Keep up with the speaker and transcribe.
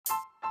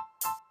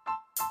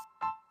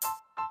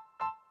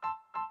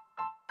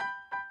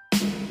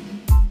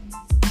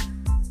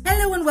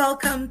and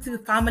welcome to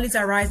Families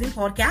Are Rising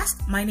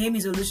podcast. My name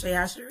is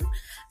Olushaya Ashiru,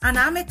 and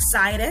I'm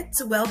excited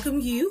to welcome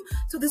you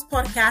to this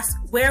podcast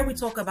where we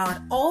talk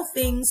about all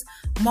things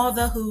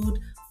motherhood,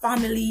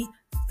 family,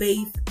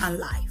 faith, and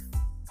life.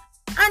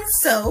 And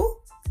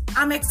so,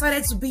 I'm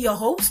excited to be your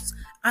host,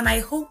 and I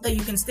hope that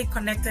you can stay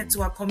connected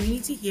to our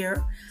community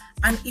here.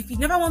 And if you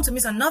never want to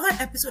miss another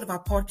episode of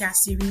our podcast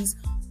series,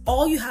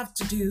 all you have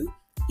to do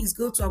is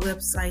go to our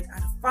website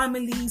at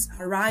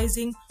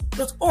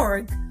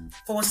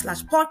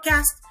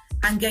familiesarising.org/podcast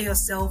and get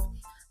yourself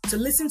to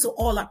listen to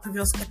all our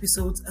previous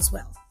episodes as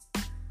well.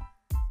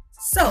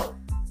 So,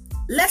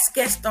 let's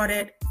get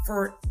started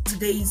for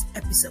today's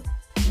episode.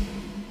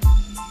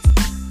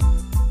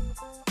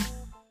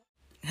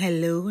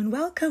 Hello and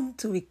welcome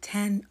to week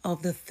 10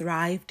 of the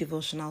Thrive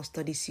Devotional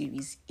Study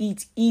Series.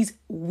 It is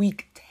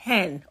week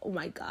 10. Oh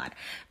my God.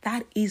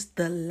 That is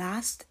the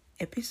last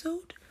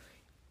episode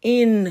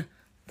in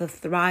the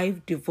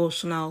Thrive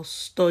Devotional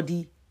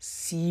Study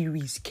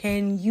Series.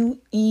 Can you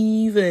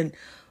even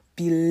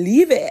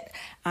believe it?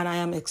 And I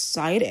am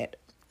excited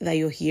that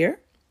you're here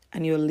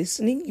and you're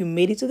listening. You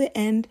made it to the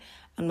end,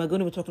 and we're going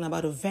to be talking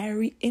about a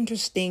very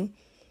interesting,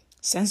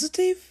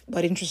 sensitive,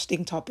 but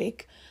interesting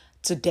topic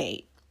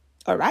today.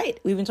 All right,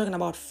 we've been talking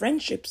about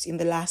friendships in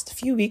the last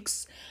few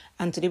weeks,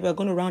 and today we're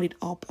going to round it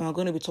up and we're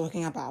going to be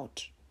talking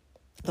about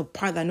the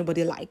part that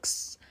nobody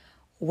likes: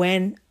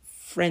 when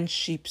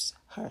friendships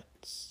hurt.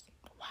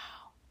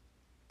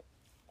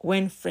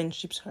 When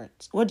friendships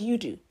hurt, what do you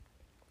do?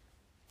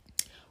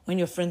 When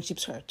your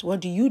friendships hurt,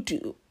 what do you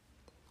do?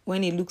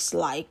 When it looks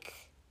like,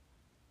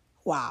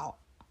 wow,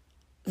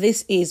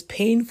 this is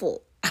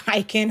painful,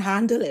 I can't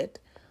handle it.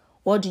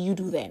 What do you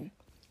do then?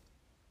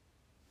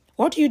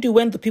 What do you do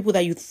when the people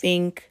that you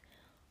think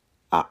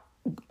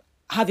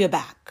have your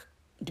back,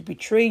 they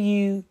betray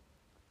you,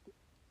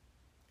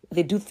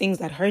 they do things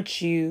that hurt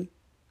you,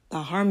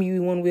 that harm you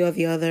in one way or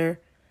the other?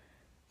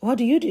 What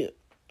do you do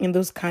in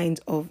those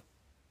kinds of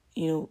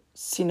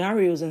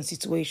scenarios and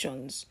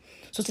situations?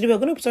 So today we're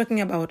going to be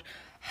talking about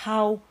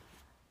how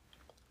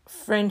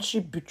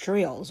friendship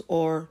betrayals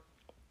or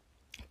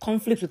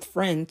conflict with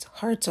friends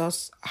hurt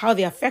us, how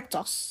they affect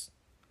us,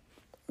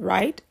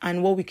 right?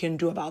 And what we can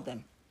do about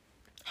them.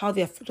 How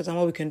they affect us and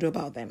what we can do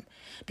about them.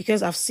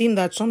 Because I've seen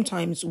that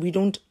sometimes we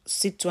don't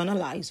sit to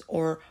analyze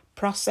or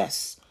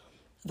process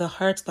the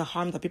hurt, the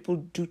harm that people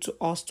do to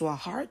us, to our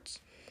hearts.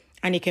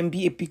 And it can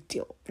be a big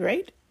deal,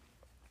 right?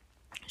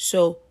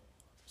 So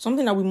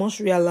something that we must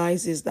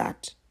realize is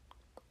that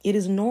it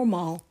is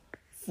normal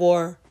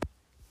for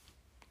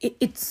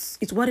it's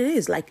what it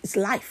is. Like, it's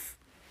life.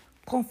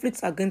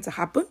 Conflicts are going to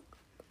happen.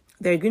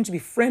 There are going to be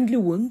friendly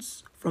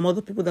wounds from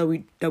other people that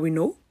we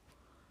know.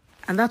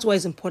 And that's why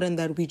it's important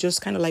that we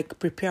just kind of like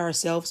prepare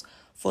ourselves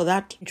for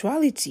that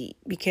eventuality,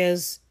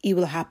 because it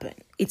will happen.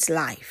 It's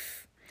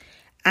life.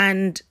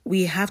 And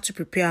we have to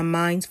prepare our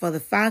minds for the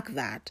fact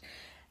that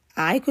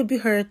I could be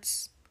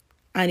hurt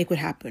and it could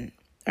happen.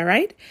 All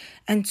right.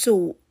 And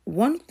so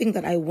one thing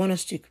that I want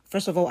us to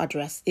first of all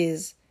address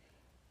is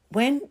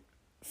when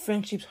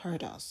friendships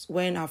hurt us,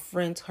 when our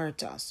friends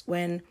hurt us,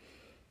 when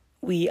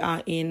we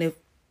are in a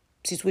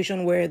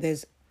situation where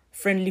there's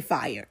friendly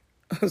fire,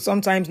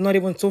 sometimes not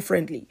even so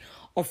friendly,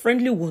 or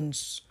friendly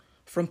wounds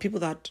from people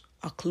that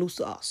are close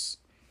to us.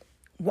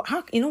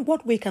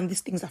 What way can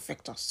these things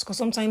affect us? Because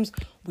sometimes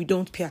we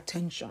don't pay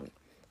attention.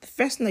 The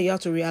first thing that you have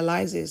to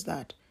realize is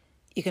that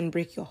it can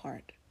break your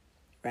heart,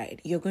 right?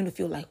 You're going to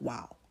feel like,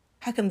 wow,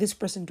 how can this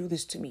person do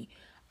this to me?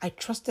 I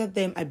trusted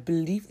them. I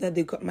believed that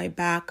they got my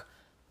back,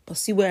 but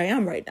see where I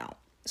am right now.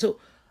 So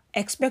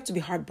expect to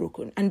be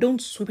heartbroken and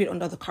don't sweep it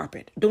under the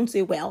carpet. Don't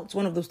say, well, it's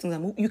one of those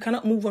things. You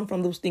cannot move on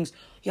from those things.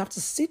 You have to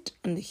sit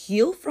and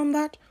heal from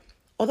that.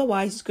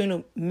 Otherwise, it's going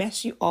to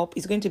mess you up.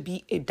 It's going to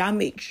be a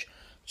damage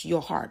to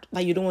your heart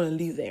that you don't want to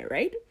leave there,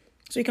 right?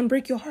 So it can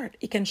break your heart.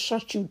 It can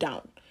shut you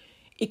down.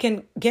 It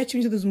can get you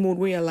into this mode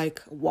where you're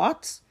like,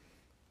 what?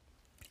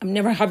 I'm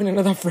never having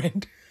another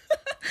friend.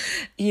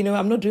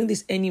 I'm not doing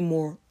this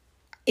anymore.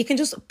 It can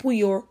just put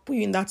you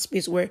in that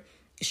space where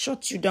it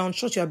shuts you down,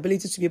 shuts your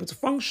ability to be able to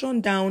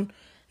function down,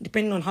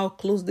 depending on how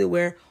close they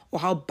were or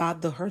how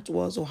bad the hurt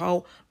was or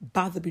how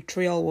bad the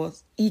betrayal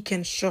was. It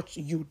can shut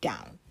you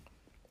down.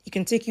 It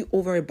can take you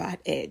over a bad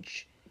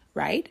edge,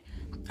 right?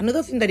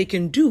 Another thing that it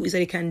can do is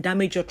that it can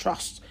damage your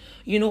trust.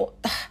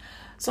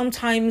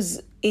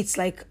 Sometimes it's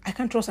like, I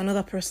can't trust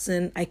another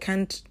person. I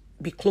can't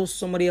be close to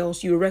somebody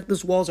else. You erect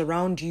those walls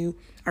around you,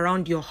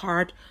 around your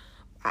heart.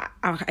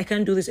 I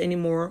can't do this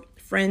anymore.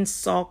 Friends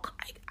suck.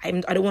 I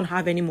don't want to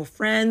have any more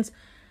friends.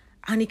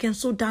 And it can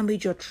so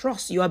damage your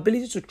trust, your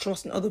ability to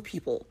trust in other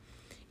people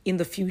in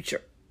the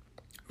future,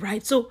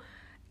 right? So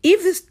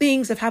if these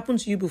things have happened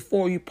to you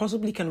before, you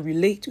possibly can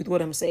relate with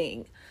what I'm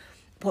saying,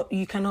 but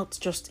you cannot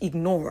just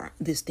ignore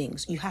these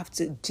things. You have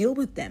to deal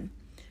with them.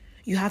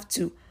 You have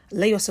to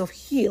let yourself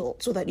heal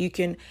so that you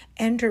can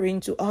enter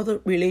into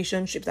other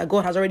relationships that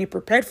God has already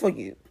prepared for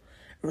you,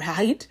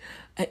 right?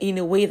 In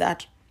a way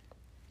that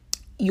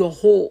you're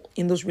whole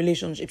in those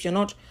relationships. You're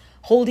not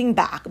holding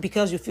back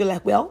because you feel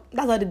like, well,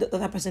 that's what the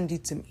other person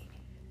did to me.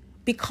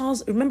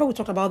 Because remember, we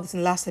talked about this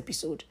in the last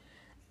episode,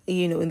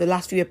 in the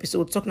last few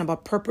episodes, talking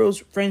about purpose,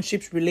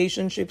 friendships,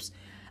 relationships,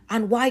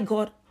 and why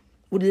God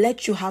would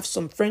let you have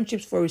some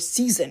friendships for a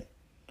season,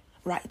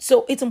 right?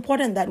 So it's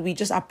important that we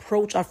just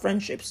approach our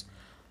friendships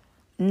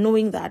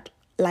knowing that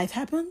life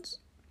happens.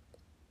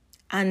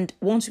 And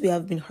once we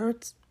have been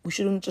hurt, we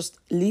shouldn't just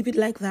leave it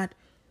like that.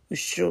 We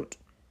should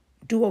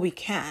do what we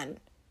can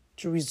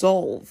to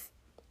resolve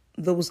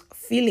those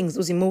feelings,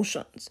 those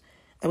emotions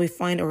that we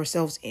find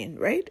ourselves in,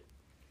 right?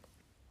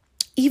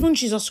 Even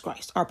Jesus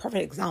Christ, our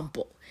perfect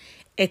example,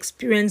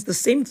 experienced the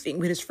same thing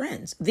with his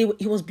friends.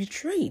 He was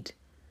betrayed.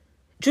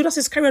 Judas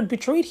Iscariot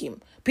betrayed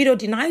him. Peter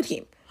denied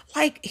him.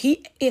 Like,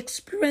 he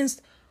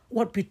experienced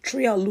what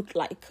betrayal looked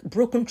like,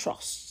 broken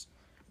trusts,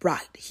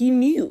 right? He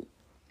knew.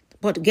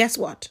 But guess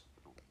what?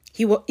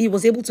 He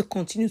was able to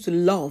continue to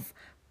love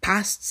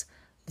past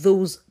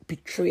those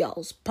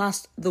betrayals,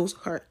 past those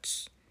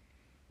hurts.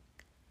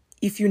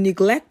 If you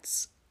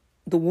neglect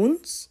the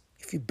wounds,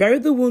 if you bury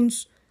the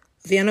wounds,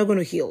 they are not going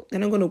to heal. They're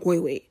not going to go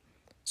away.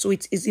 So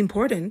it's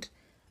important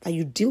that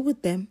you deal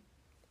with them,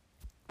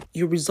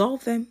 you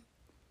resolve them,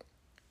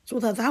 so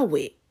that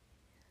way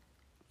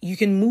you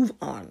can move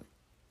on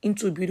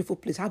into a beautiful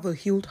place, have a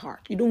healed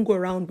heart. You don't go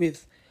around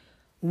with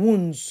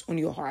wounds on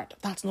your heart.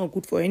 That's not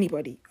good for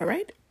anybody, all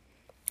right?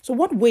 So in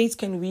what ways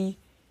can we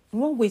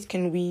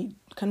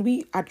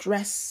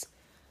address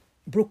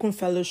broken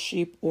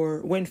fellowship,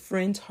 or when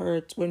friends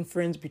hurt, when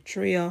friends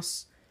betray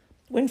us,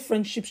 when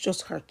friendships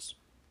just hurt?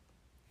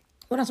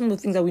 What are some of the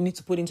things that we need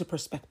to put into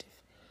perspective?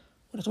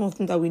 What are some of the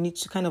things that we need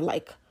to kind of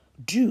like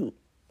do?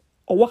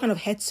 Or what kind of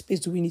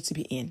headspace do we need to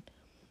be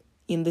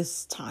in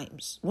these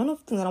times? One of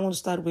the things that I want to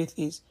start with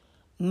is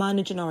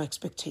managing our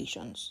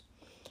expectations.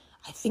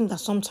 I think that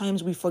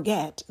sometimes we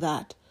forget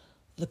that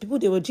the people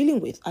they were dealing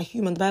with are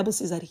human. The Bible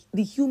says that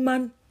the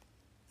human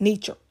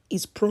nature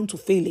is prone to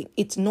failing.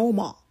 It's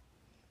normal,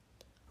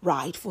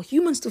 right? For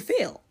humans to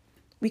fail.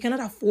 We cannot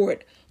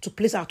afford to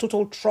place our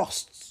total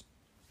trust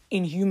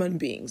in human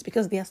beings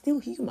because they are still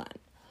human,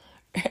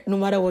 no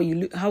matter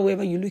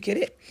however you look at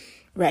it,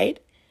 right?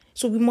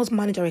 So we must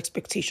manage our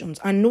expectations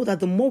and know that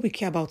the more we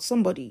care about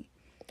somebody,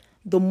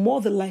 the more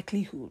the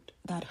likelihood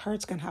that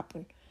hurts can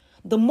happen.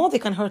 The more they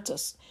can hurt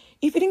us.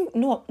 If you didn't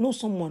know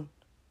someone,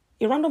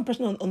 a random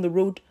person on the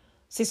road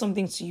say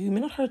something to you, it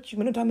may not hurt you,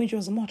 may not damage you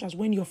as much as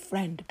when your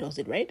friend does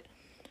it, right?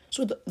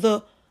 So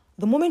the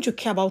moment you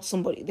care about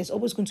somebody, there's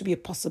always going to be a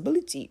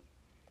possibility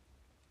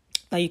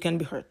that you can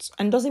be hurt.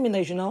 And it doesn't mean that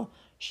you should now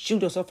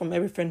shield yourself from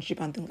every friendship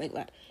and things like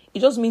that. It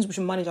just means we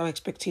should manage our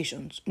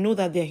expectations. Know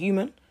that they're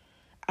human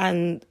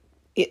and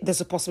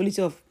there's a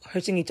possibility of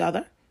hurting each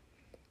other.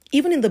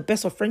 Even in the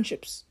best of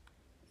friendships,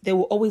 there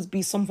will always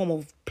be some form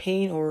of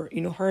pain or,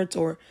 hurt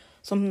or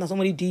something that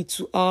somebody did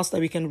to us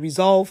that we can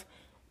resolve.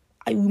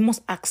 We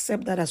must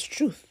accept that as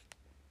truth,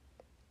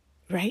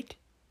 right?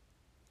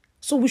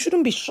 So we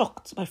shouldn't be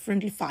shocked by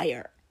friendly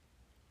fire.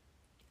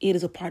 It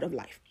is a part of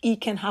life.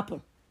 It can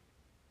happen.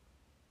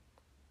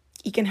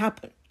 It can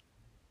happen.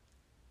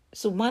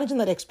 So managing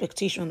that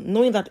expectation,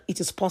 knowing that it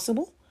is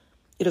possible,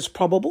 it is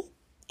probable,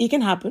 it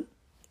can happen,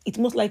 it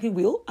most likely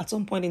will at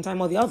some point in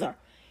time or the other,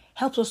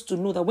 helps us to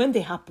know that when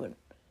they happen,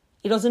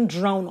 it doesn't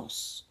drown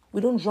us.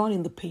 We don't drown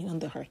in the pain and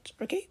the hurt,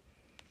 okay?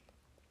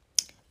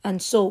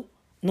 And so,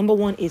 number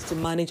one is to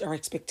manage our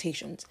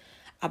expectations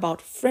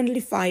about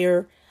friendly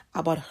fire,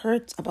 about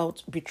hurt,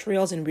 about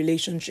betrayals in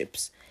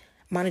relationships.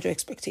 Manage your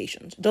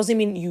expectations. Doesn't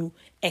mean you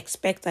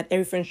expect that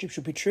every friendship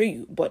should betray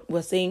you, but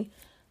we're saying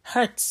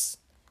hurts,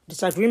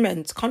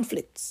 disagreements,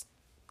 conflicts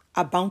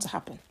are bound to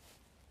happen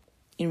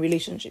in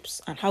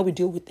relationships, and how we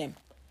deal with them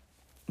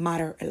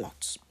matter a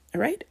lot,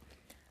 all right?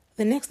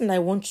 The next thing I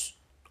want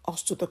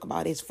us to talk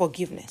about is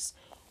forgiveness.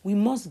 We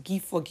must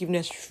give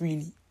forgiveness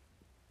freely.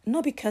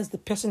 Not because the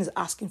person is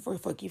asking for your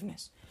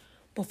forgiveness,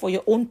 but for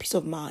your own peace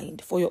of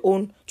mind, for your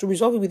own, to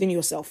resolve it within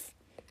yourself.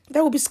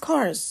 There will be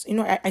scars.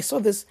 I saw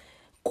this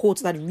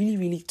quote that really,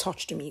 really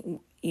touched me.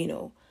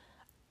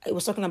 It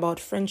was talking about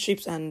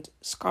friendships and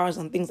scars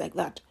and things like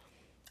that,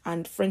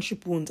 and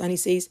friendship wounds. And he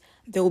says,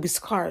 there will be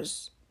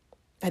scars,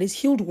 that is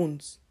healed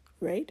wounds,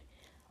 right?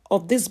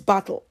 Of this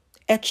battle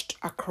etched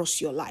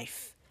across your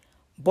life.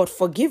 But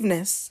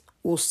forgiveness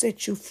will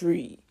set you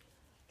free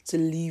to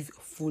live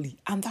fully.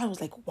 And that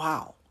was like,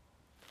 wow.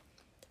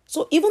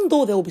 So even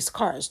though there will be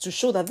scars to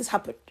show that this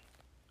happened,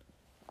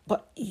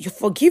 but your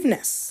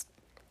forgiveness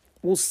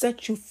will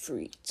set you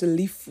free to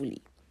live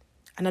fully.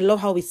 And I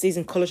love how it says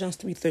in Colossians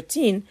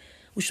 3:13,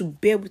 we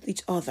should bear with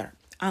each other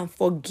and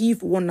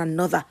forgive one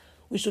another.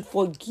 We should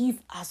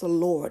forgive as the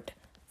Lord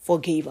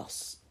forgave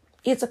us.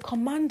 It's a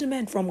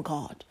commandment from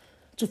God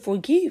to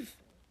forgive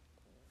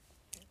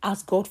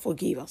as God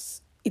forgave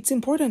us. It's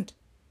important.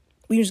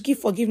 We must give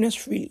forgiveness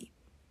freely.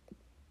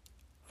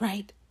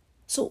 Right?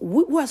 So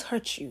who has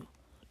hurt you?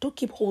 Don't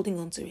keep holding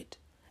on to it.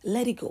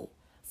 Let it go.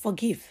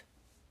 Forgive.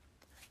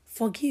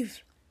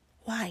 Forgive.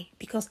 Why?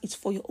 Because it's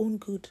for your own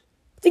good.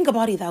 Think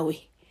about it that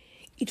way.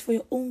 It's for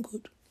your own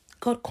good.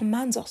 God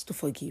commands us to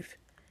forgive.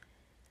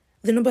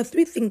 The number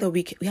 3 thing that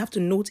we have to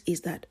note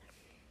is that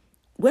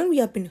when we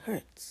have been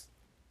hurt,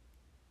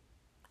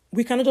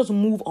 we cannot just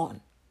move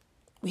on.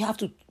 We have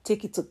to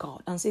take it to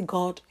God and say,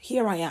 God,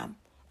 here I am.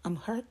 I'm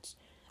hurt.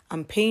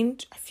 I'm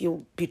pained. I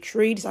feel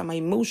betrayed. These are my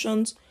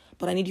emotions,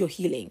 but I need your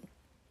healing.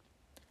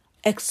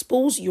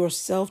 Expose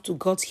yourself to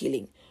God's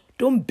healing.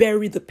 Don't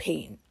bury the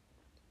pain.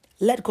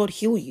 Let God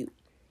heal you.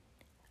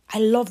 I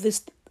love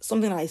this,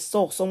 something I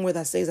saw somewhere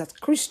that says that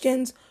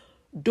Christians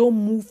don't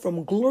move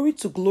from glory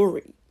to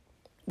glory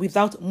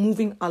without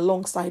moving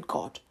alongside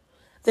God.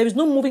 There is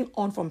no moving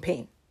on from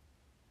pain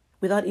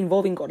without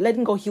involving God,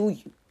 letting God heal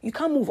you. You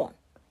can't move on.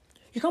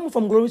 You can't move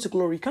from glory to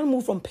glory. You can't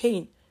move from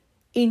pain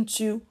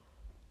into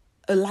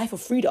a life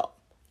of freedom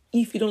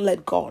if you don't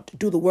let God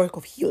do the work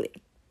of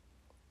healing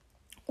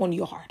on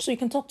your heart. So you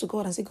can talk to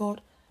God and say,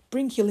 God,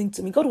 bring healing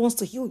to me. God wants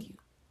to heal you.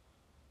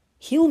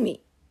 Heal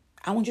me.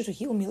 I want you to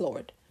heal me,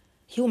 Lord.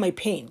 Heal my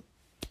pain.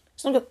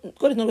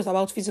 God is not just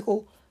about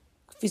physical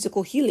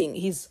healing.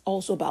 He's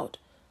also about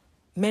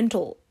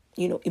mental,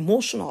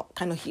 emotional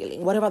kind of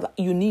healing. Whatever that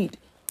you need,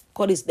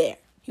 God is there.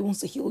 He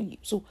wants to heal you.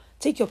 So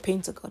take your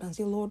pain to God and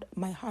say, Lord,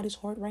 my heart is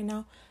hurt right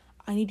now.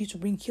 I need you to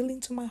bring healing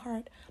to my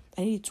heart.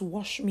 I need you to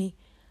wash me,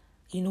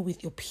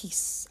 with your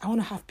peace. I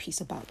want to have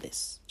peace about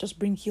this. Just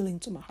bring healing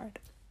to my heart.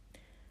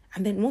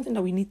 And then one thing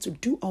that we need to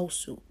do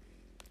also,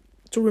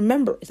 to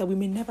remember, is that we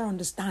may never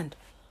understand.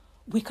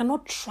 We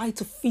cannot try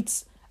to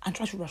fix and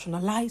try to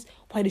rationalize,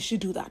 why did she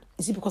do that?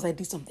 Is it because I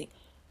did something?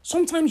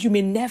 Sometimes you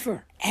may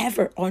never,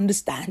 ever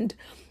understand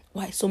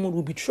why someone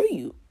will betray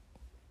you.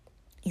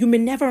 You may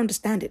never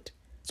understand it.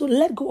 So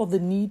let go of the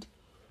need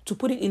to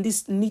put it in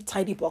this neat,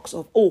 tidy box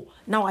of, oh,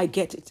 now I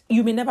get it.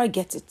 You may never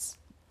get it.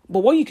 But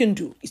what you can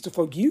do is to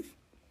forgive,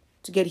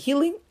 to get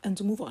healing, and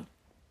to move on.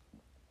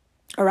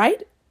 All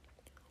right?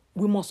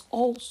 We must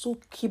also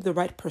keep the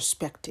right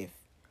perspective.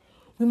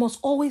 We must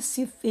always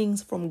see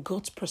things from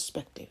God's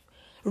perspective.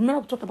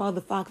 Remember, we talked about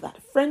the fact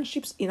that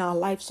friendships in our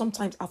life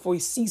sometimes are for a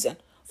season,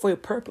 for a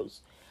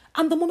purpose.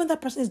 And the moment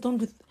that person is done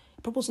with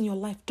purpose in your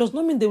life does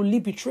not mean they will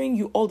leave betraying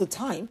you all the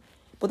time,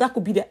 but that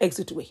could be their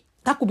exit way.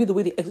 That could be the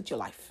way they exit your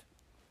life.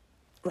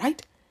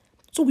 Right?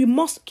 So we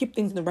must keep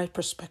things in the right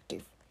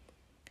perspective.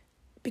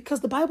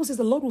 Because the Bible says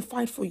the Lord will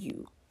fight for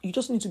you. You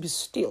just need to be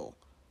still.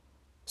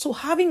 So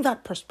having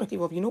that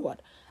perspective of,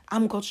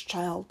 I'm God's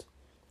child.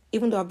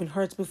 Even though I've been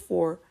hurt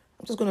before,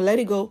 I'm just going to let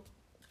it go.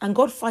 And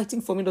God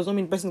fighting for me does not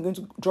mean the person is going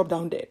to drop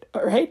down dead.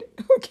 All right?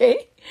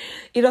 Okay?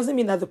 It doesn't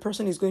mean that the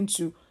person is going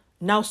to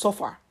now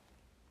suffer.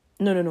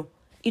 No.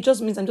 It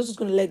just means I'm just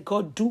going to let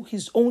God do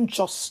his own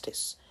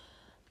justice.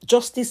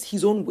 Justice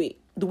his own way.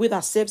 The way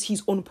that serves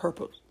his own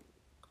purpose.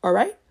 All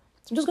right?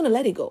 So I'm just going to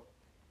let it go.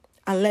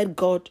 And let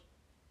God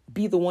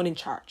be the one in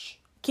charge.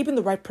 Keeping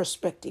the right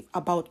perspective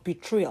about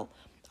betrayal,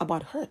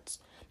 about hurts.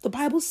 The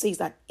Bible says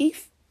that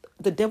if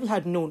the devil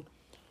had known,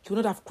 he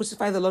would not have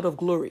crucified the Lord of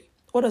glory.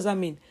 What does that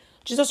mean?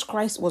 Jesus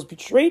Christ was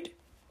betrayed.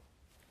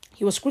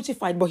 He was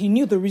crucified, but he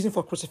knew the reason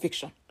for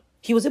crucifixion.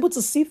 He was able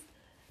to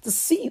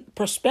see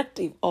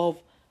perspective of,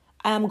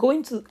 I'm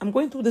going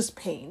through this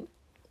pain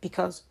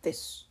because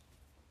this.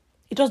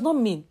 It does not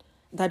mean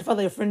that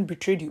father, your friend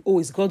betrayed you. Oh,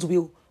 it's God's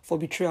will for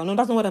betrayal. No,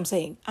 that's not what I'm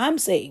saying. I'm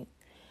saying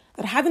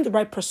that having the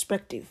right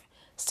perspective,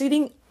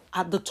 sitting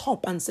at the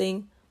top and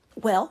saying,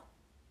 well,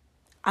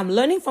 I'm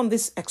learning from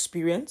this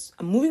experience.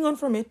 I'm moving on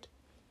from it.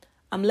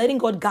 I'm letting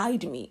God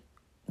guide me,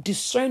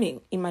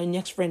 discerning in my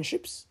next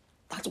friendships.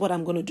 That's what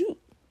I'm going to do.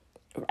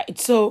 Right?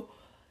 So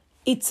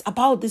it's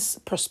about this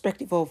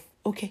perspective of,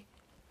 okay,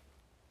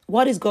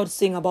 what is God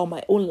saying about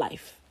my own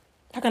life?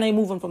 How can I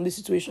move on from this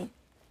situation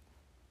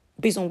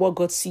based on what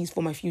God sees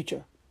for my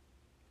future?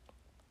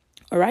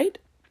 All right?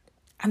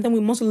 And then we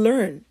must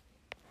learn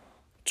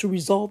to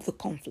resolve the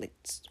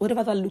conflicts,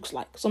 whatever that looks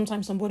like.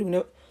 Sometimes some people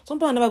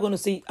are never going to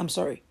say, I'm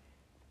sorry.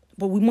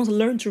 But we must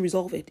learn to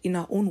resolve it in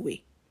our own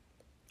way.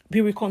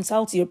 Be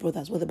reconciled to your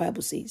brothers, what the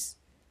Bible says.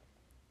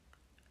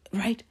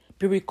 Right?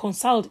 Be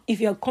reconciled. If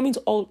you are coming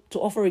to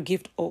offer a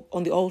gift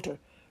on the altar.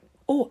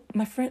 Oh,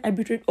 my friend, I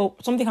betrayed. Oh,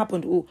 something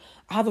happened. Oh,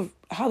 I have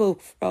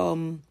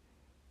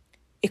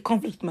a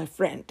conflict with my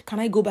friend. Can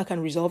I go back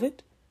and resolve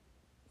it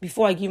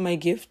before I give my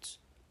gift?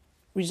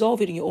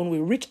 Resolve it in your own way.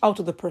 Reach out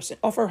to the person.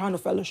 Offer a hand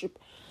of fellowship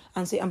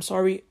and say, I'm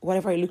sorry,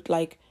 whatever it looked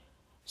like.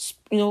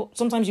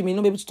 Sometimes you may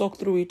not be able to talk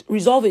through it.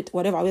 Resolve it,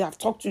 whatever. I've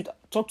talked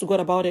to God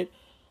about it.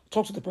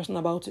 Talk to the person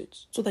about it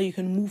so that you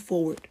can move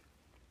forward.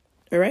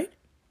 All right?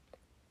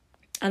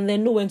 And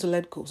then know when to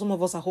let go. Some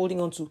of us are holding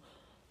on to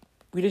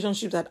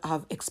relationships that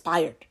have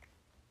expired.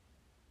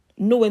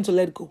 Know when to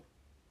let go.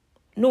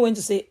 Know when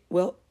to say,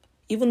 well,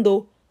 even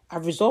though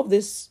I've resolved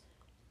this,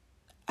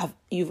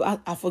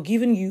 I've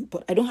forgiven you,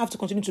 but I don't have to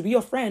continue to be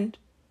your friend.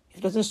 It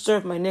doesn't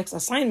serve my next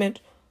assignment,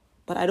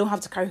 but I don't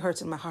have to carry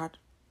hurts in my heart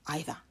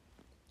either.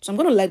 So I'm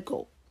going to let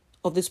go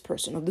of this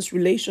person, of this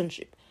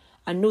relationship.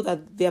 I know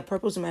that their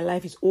purpose in my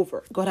life is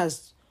over. God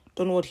has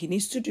done what he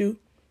needs to do,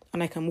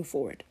 and I can move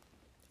forward.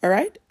 All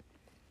right?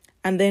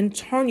 And then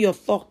turn your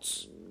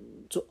thoughts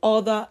to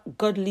other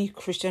godly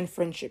Christian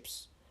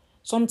friendships.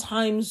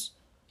 Sometimes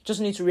you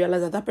just need to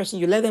realize that person,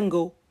 you let them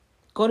go,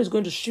 God is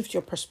going to shift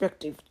your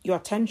perspective, your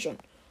attention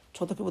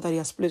to other people that He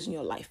has placed in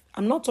your life.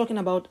 I'm not talking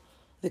about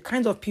the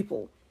kinds of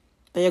people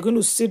that you're going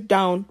to sit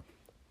down,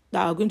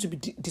 that are going to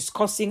be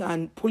discussing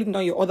and pulling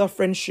down your other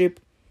friendship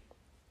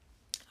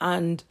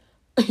and,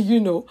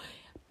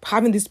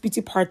 having this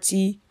pity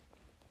party,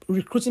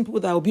 recruiting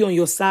people that will be on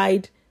your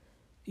side,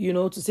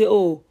 to say,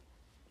 oh,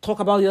 talk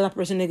about the other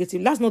person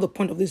negative. That's not the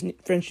point of this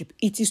friendship.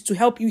 It is to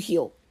help you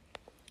heal,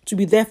 to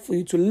be there for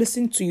you, to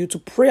listen to you, to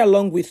pray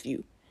along with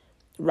you,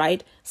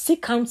 right?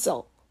 Seek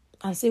counsel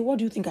and say, what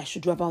do you think I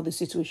should do about this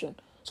situation?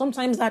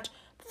 Sometimes that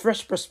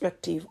fresh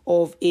perspective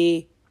of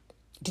a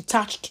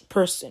detached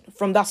person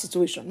from that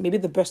situation may be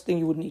the best thing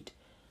you would need.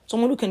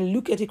 Someone who can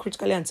look at it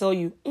critically and tell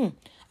you,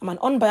 I'm an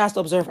unbiased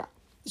observer.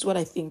 This is what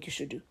I think you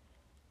should do,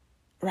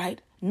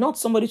 right? Not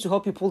somebody to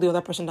help you pull the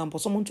other person down,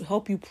 but someone to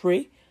help you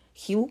pray,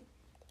 heal,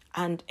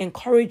 and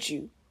encourage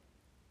you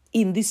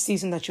in this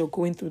season that you're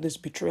going through, this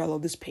betrayal or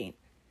this pain.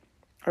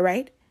 All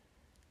right?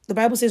 The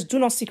Bible says, do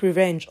not seek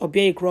revenge or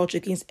bear a grudge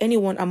against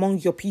anyone among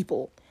your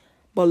people,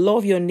 but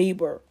love your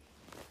neighbor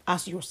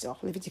as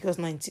yourself. Leviticus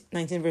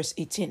 19 verse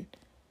 18.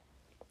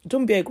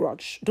 Don't bear a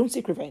grudge. Don't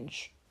seek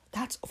revenge.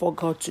 That's for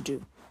God to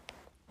do.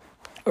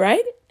 All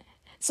right?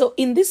 So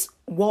in this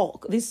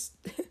walk, this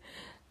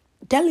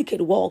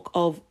delicate walk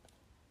of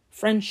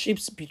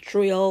friendships,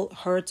 betrayal,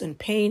 hurt, and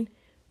pain,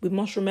 we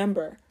must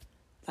remember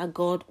that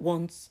God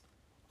wants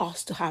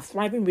us to have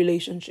thriving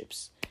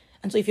relationships.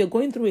 And so if you're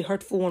going through a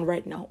hurtful one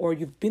right now, or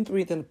you've been through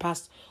it in the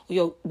past, or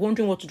you're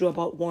wondering what to do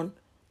about one,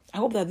 I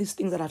hope that these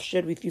things that I've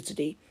shared with you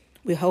today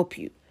will help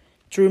you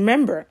to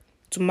remember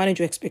to manage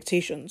your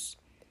expectations,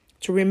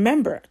 to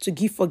remember to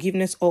give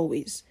forgiveness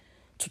always,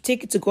 to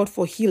take it to God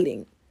for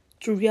healing,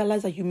 to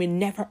realize that you may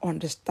never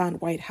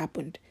understand why it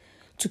happened,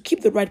 to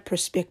keep the right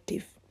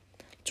perspective,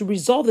 to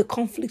resolve the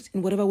conflict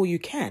in whatever way you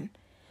can,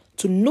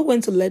 to know when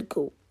to let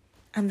go,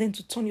 and then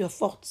to turn your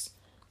thoughts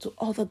to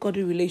other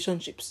godly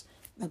relationships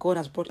that God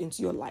has brought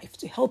into your life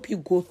to help you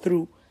go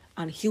through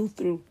and heal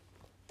through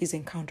this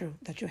encounter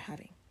that you're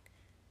having.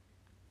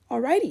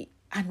 Alrighty,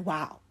 and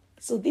wow.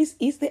 So this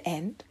is the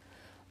end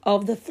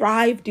of the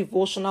Thrive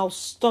Devotional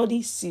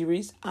Study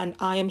Series, and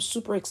I am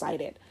super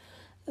excited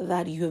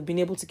that you have been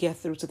able to get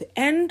through to the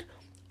end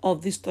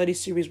of this study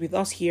series with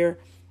us here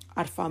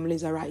at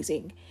Families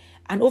Arising.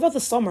 And over the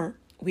summer,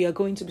 we are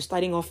going to be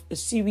starting off a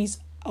series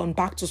on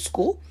back to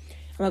school.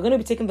 And we're going to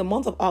be taking the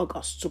month of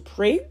August to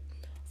pray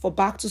for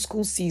back to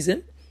school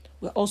season.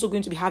 We're also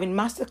going to be having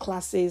master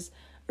classes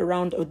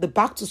around the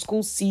back to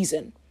school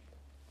season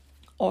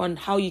on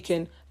how you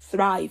can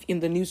thrive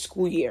in the new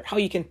school year, how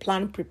you can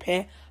plan,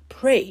 prepare,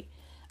 pray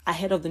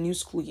ahead of the new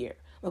school year.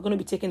 We're going to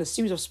be taking a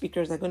series of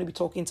speakers that are going to be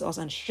talking to us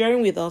and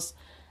sharing with us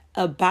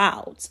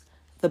about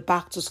the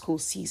back to school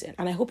season.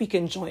 And I hope you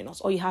can join us.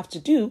 All you have to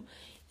do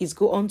is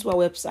go onto our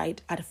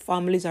website at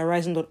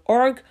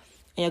familiesarising.org, and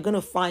you're going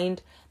to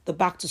find the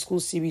back to school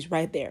series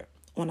right there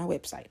on our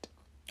website.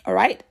 All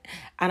right.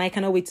 And I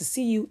cannot wait to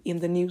see you in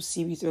the new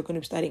series we're going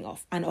to be starting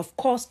off. And of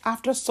course,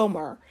 after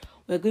summer,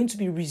 we're going to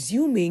be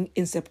resuming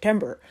in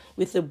September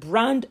with a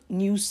brand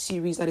new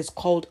series that is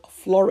called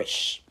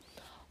Flourish.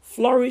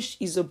 Flourish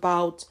is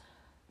about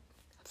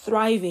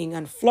thriving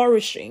and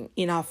flourishing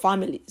in our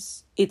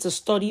families. It's a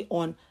study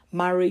on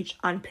marriage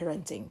and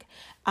parenting.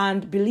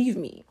 And believe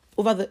me,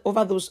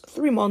 over those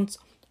 3 months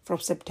from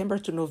September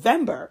to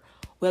November,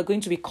 we're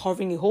going to be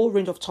covering a whole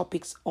range of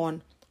topics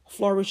on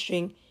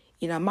flourishing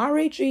in our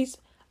marriages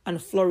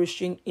and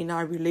flourishing in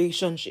our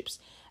relationships.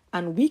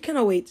 And we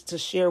cannot wait to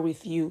share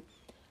with you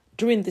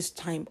during this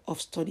time of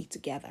study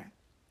together.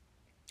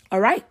 All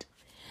right.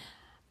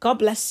 God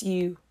bless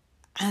you.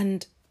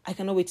 And I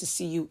cannot wait to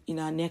see you in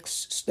our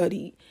next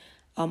study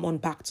on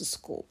back to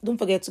school. Don't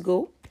forget to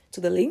go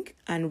to the link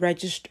and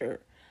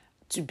register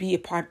to be a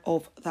part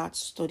of that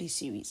study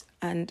series.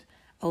 And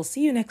I'll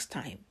see you next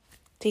time.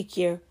 Take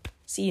care.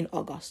 See you in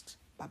August.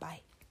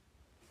 Bye-bye.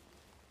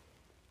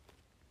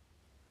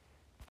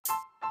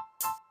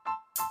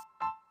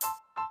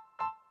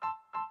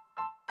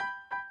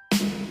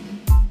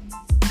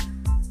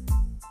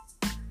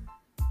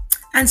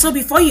 And so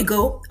before you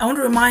go, I want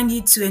to remind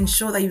you to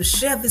ensure that you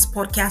share this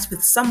podcast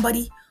with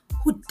somebody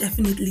who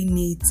definitely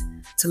needs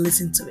to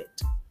listen to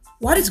it.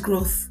 What is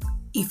growth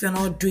if you're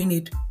not doing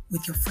it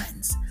with your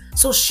friends?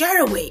 So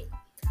share away.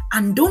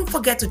 And don't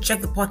forget to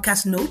check the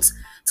podcast notes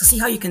to see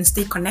how you can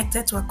stay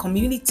connected to our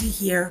community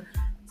here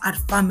at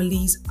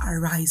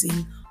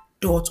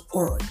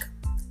familiesarising.org.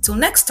 Till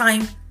next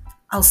time,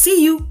 I'll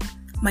see you.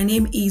 My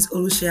name is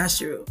Olusegun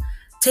Ashiru.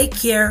 Take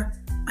care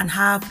and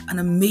have an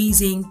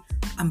amazing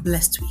and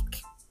blessed week.